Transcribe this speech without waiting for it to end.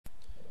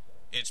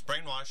It's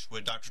Brainwash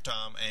with Dr.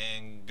 Tom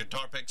and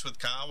Guitar Picks with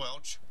Kyle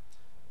Welch.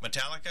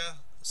 Metallica,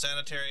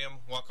 Sanitarium,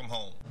 Welcome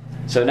Home.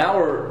 So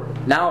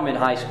now I'm in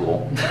high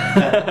school.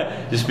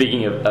 Just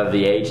speaking of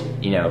the age,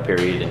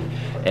 period,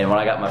 and when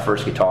I got my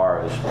first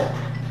guitar, it was,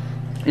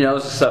 it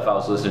was the stuff I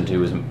was listening to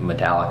was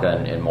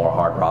Metallica and more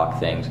hard rock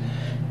things,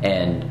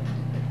 and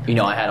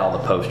I had all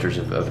the posters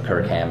of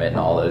Kirk, Hammett, and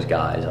all those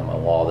guys on my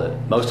wall.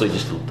 That mostly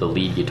just the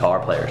lead guitar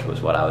players was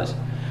what I was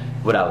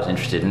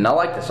interested in. And I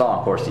like the song,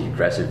 of course, the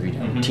aggressive,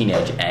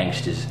 teenage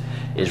angst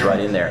is right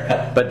in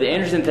there. But the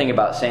interesting thing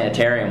about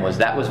Sanitarium was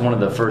that was one of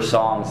the first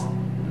songs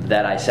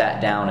that I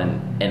sat down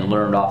and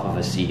learned off of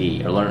a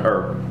CD,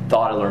 or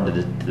thought I learned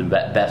to the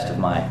best of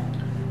my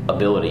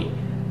ability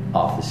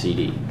off the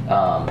CD.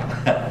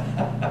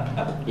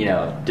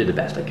 Did the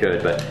best I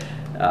could, but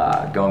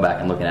going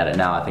back and looking at it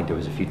now, I think there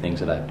was a few things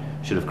that I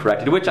should have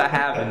corrected, which I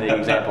have in the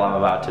example I'm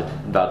about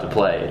to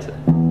play.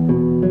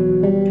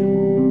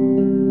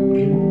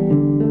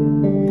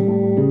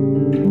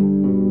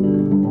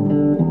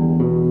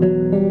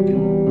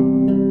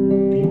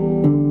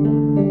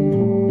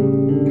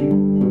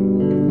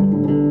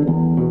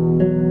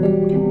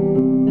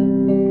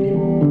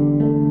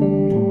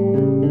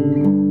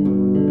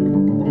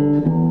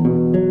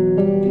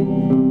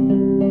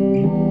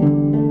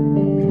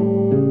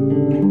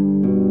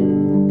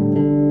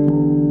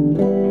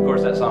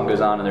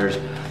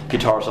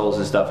 Guitar solos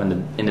and stuff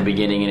in the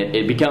beginning, and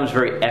it becomes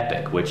very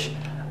epic, which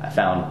I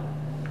found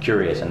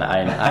curious and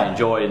I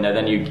enjoyed. And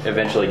then you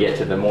eventually get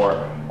to the more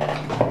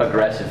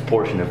aggressive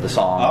portion of the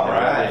song. All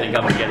right. I think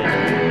I'm gonna get into.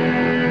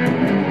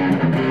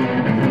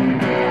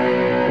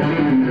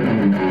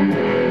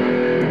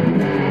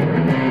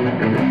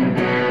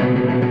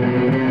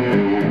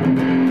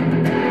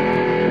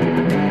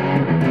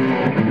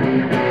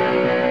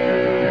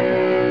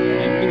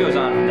 It goes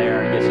on from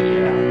there. It gets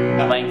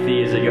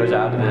lengthy as it goes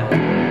out to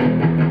the.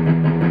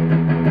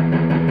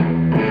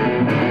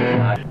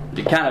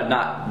 Kind of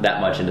not that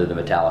much into the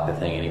Metallica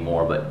thing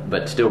anymore,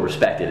 but still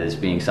respect it as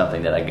being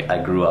something that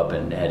I grew up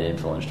and had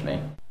influenced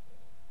me.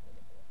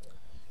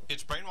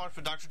 It's Brainwash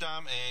with Dr.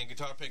 Tom and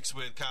Guitar Picks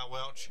with Kyle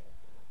Welch.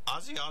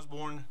 Ozzy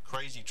Osbourne,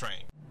 Crazy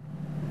Train.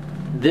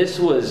 This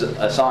was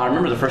a song, I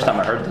remember the first time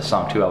I heard this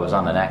song too, I was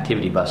on an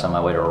activity bus on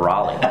my way to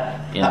Raleigh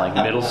in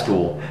middle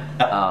school.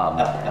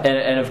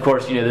 And of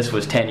course, this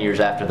was 10 years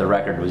after the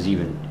record was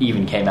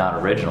even came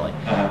out originally.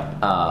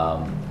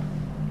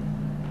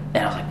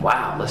 And I was like,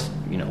 wow, let's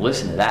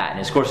listen to that. And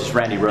of course, it's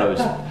Randy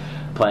Rhoads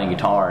playing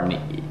guitar,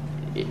 and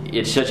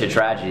it's such a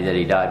tragedy that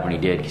he died when he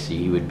did, because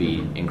he would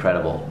be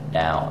incredible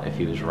now if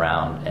he was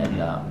around.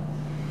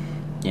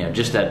 And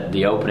just that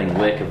the opening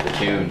lick of the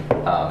tune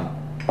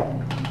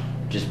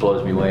just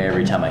blows me away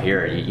every time I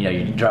hear it.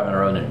 You're driving on the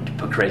road and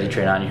put Crazy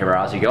Train on, you hear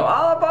Ozzy go,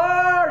 all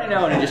aboard, and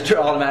it just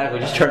automatically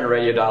just turn the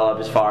radio dial up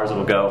as far as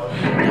it'll go.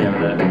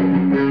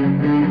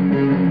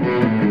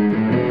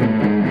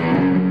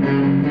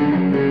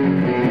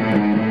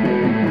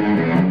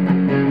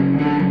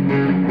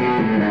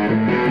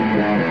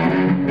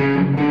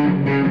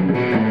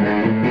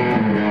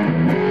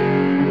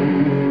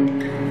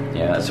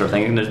 Sort of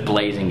thing, and there's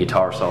blazing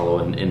guitar solo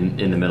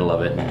in the middle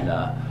of it, and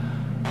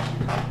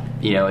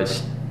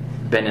it's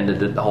been into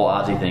the whole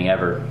Ozzy thing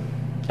ever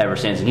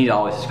since, and he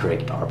always has great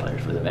guitar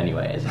players with him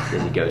anyway as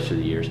he goes through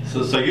the years.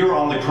 So you were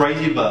on the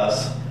crazy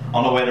bus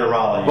on the way to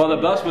Raleigh. Well, the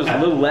bus was a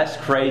little less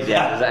crazy. It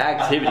was an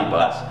activity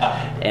bus,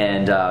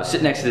 and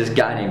sitting next to this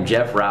guy named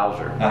Jeff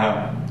Rouser.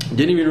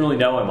 Didn't even really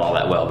know him all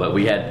that well, but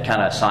we had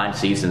kind of assigned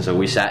seats, and so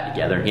we sat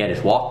together, and he had his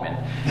Walkman,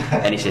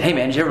 and he said, hey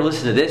man, did you ever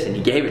listen to this? And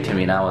he gave it to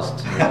me, and I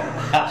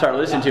started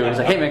listening to it, and he's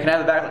like, hey man, can I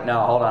have the back? No,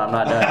 hold on, I'm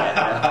not done yet.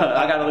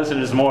 I got to listen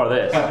to some more of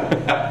this.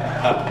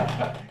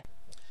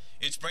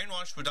 It's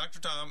Brainwash with Dr.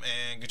 Tom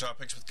and Guitar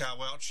Picks with Kyle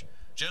Welch.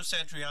 Joe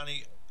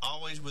Satriani,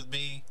 always with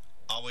me,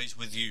 always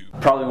with you.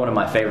 Probably one of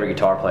my favorite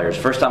guitar players.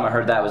 First time I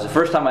heard that was the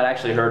first time I'd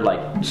actually heard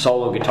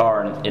solo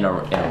guitar in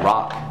a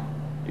rock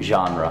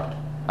genre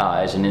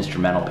as an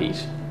instrumental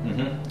piece.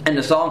 And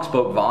the song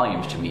spoke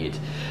volumes to me.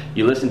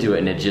 You listen to it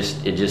and it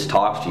just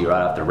talks to you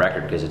right off the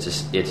record, because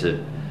it's a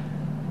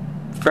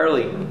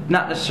fairly,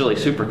 not necessarily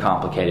super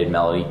complicated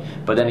melody,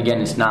 but then again,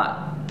 it's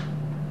not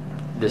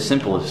the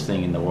simplest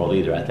thing in the world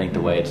either. I think the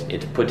way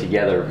it's put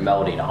together,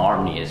 melody and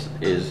harmony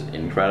is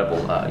incredible.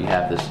 You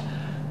have this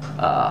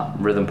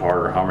rhythm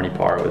part or harmony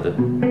part with it.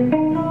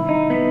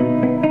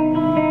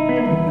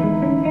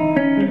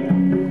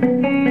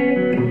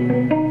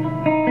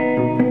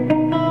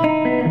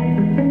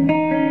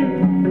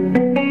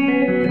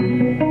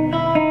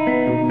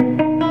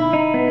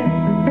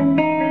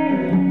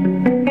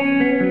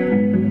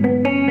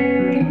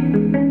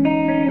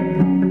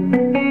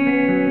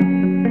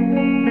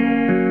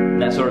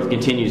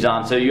 Continues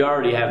on, so you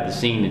already have the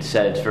scene that's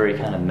set. It's very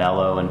kind of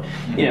mellow, and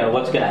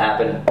what's going to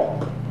happen.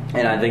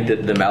 And I think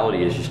that the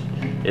melody is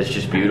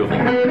just beautiful.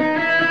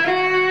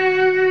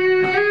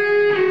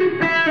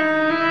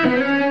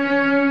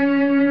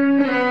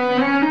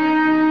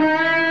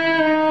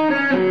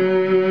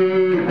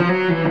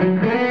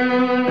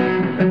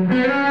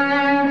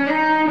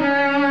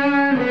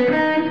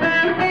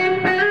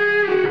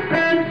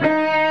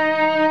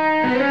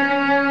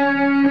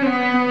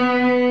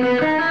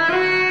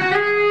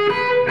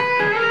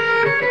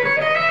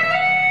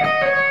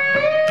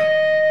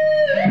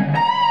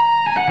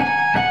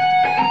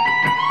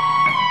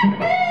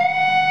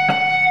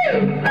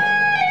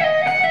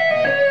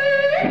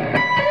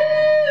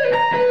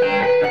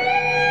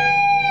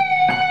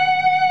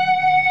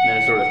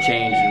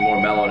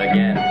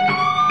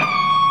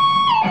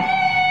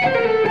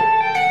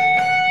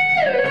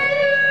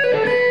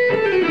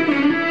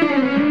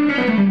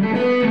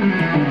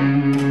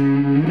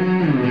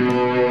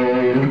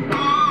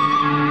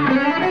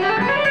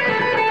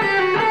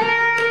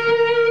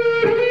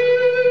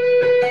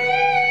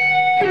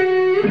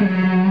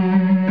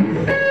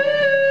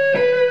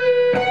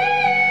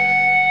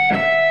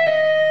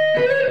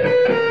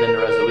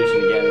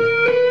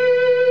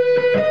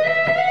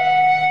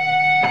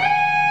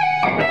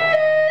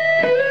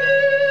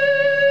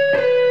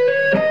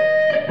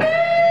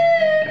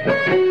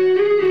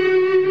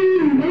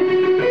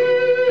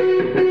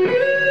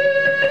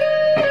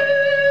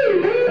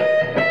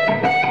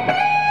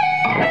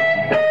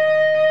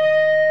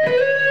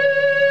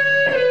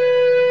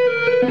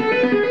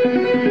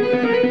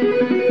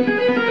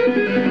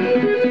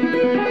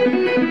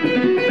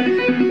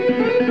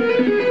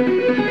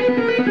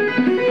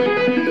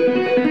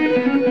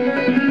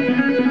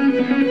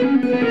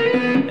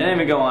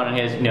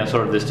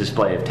 sort of this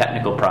display of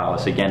technical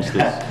prowess against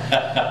this,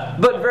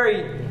 but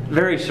very,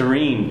 very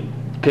serene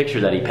picture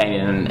that he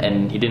painted,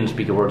 and he didn't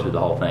speak a word through the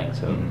whole thing.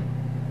 So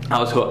I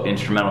was hooked.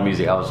 Instrumental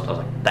music. I was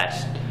like,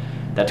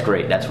 that's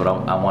great. That's what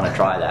I want to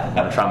try. That I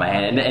want to try my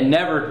hand. And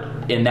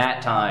never in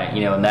that time,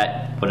 in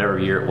that whatever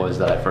year it was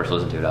that I first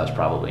listened to it, I was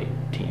probably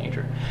a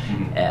teenager.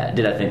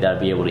 Did I think that I'd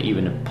be able to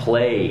even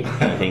play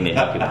anything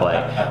that he could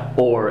play,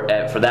 or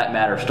for that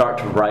matter, start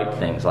to write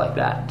things like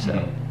that?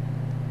 So,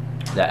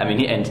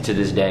 and to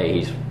this day,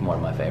 he's one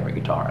of my favorite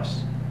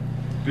guitarists.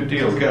 Good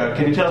deal.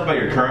 Can you tell us about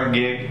your current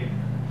gig?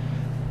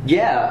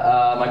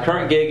 Yeah, my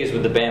current gig is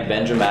with the band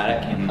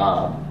Benjamatic,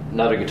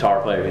 another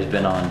guitar player who's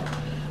been on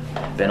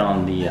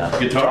the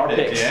guitar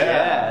picks.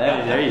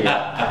 Yeah, there you go.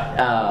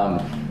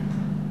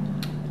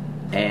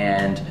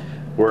 And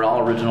we're an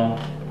all original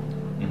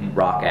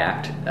rock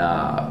act.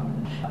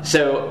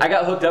 So I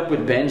got hooked up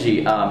with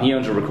Benji. He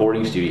owns a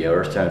recording studio,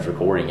 Earth Tones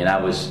Recording, and I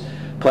was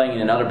playing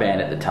in another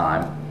band at the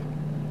time,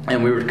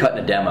 and we were cutting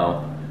a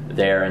demo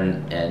there,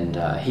 and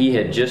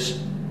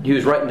he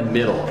was right in the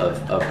middle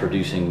of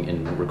producing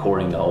and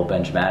recording the whole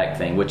Benjamatic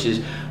thing, which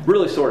is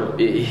really sort of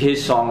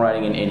his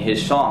songwriting and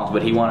his songs,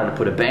 but he wanted to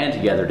put a band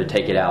together to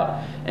take it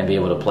out and be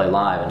able to play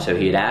live. And so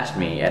he had asked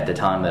me at the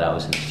time that I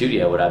was in the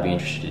studio, would I be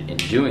interested in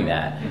doing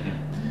that?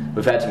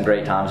 We've had some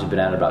great times. We've been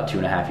at it about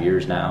 2.5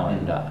 years now,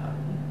 and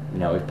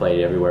we've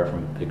played everywhere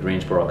from the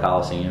Greensboro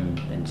Coliseum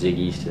and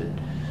Ziggy's to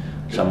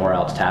Somewhere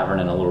Else Tavern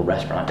and a little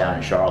restaurant down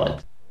in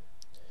Charlotte.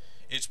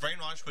 It's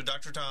Brainwashed with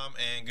Dr. Tom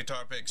and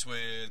Guitar Picks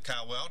with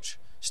Kyle Welch.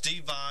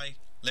 Steve Vai,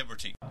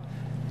 Liberty.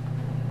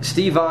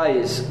 Steve Vai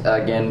is,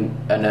 again,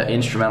 an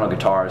instrumental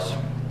guitarist.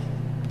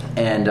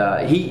 And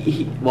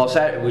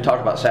we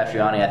talked about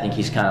Satriani. I think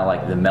he's kind of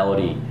like the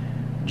melody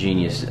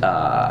genius.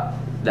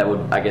 That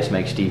would, I guess,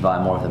 make Steve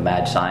Vai more of the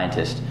mad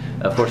scientist.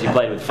 Of course, he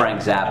played with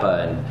Frank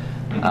Zappa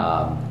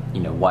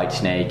and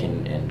Whitesnake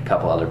and a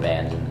couple other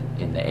bands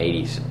in the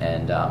 80s.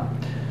 And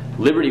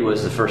Liberty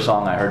was the first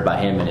song I heard by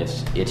him, and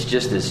it's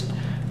just this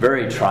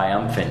very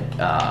triumphant,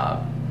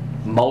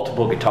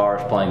 multiple guitars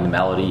playing the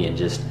melody, and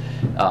just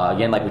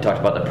again, like we talked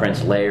about the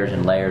Prince, layers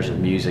and layers of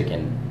music.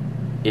 And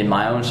in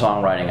my own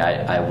songwriting,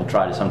 I will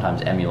try to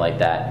sometimes emulate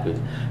that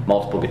with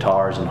multiple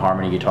guitars and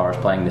harmony guitars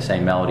playing the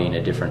same melody in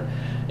a different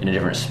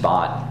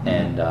spot.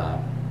 And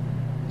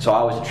so I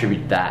always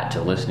attribute that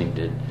to listening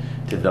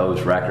to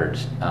those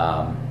records.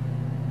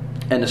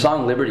 And the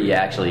song Liberty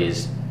actually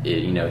is,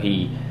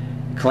 he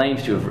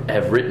claims to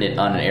have written it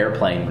on an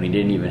airplane when he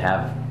didn't even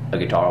have a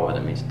guitar with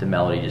him. The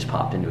melody just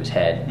popped into his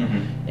head,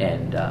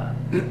 and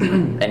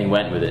and he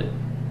went with it.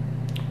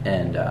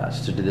 And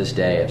so to this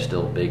day, I'm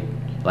still big,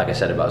 like I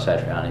said about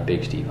Satriani,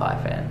 big Steve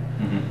Vai fan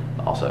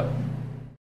also.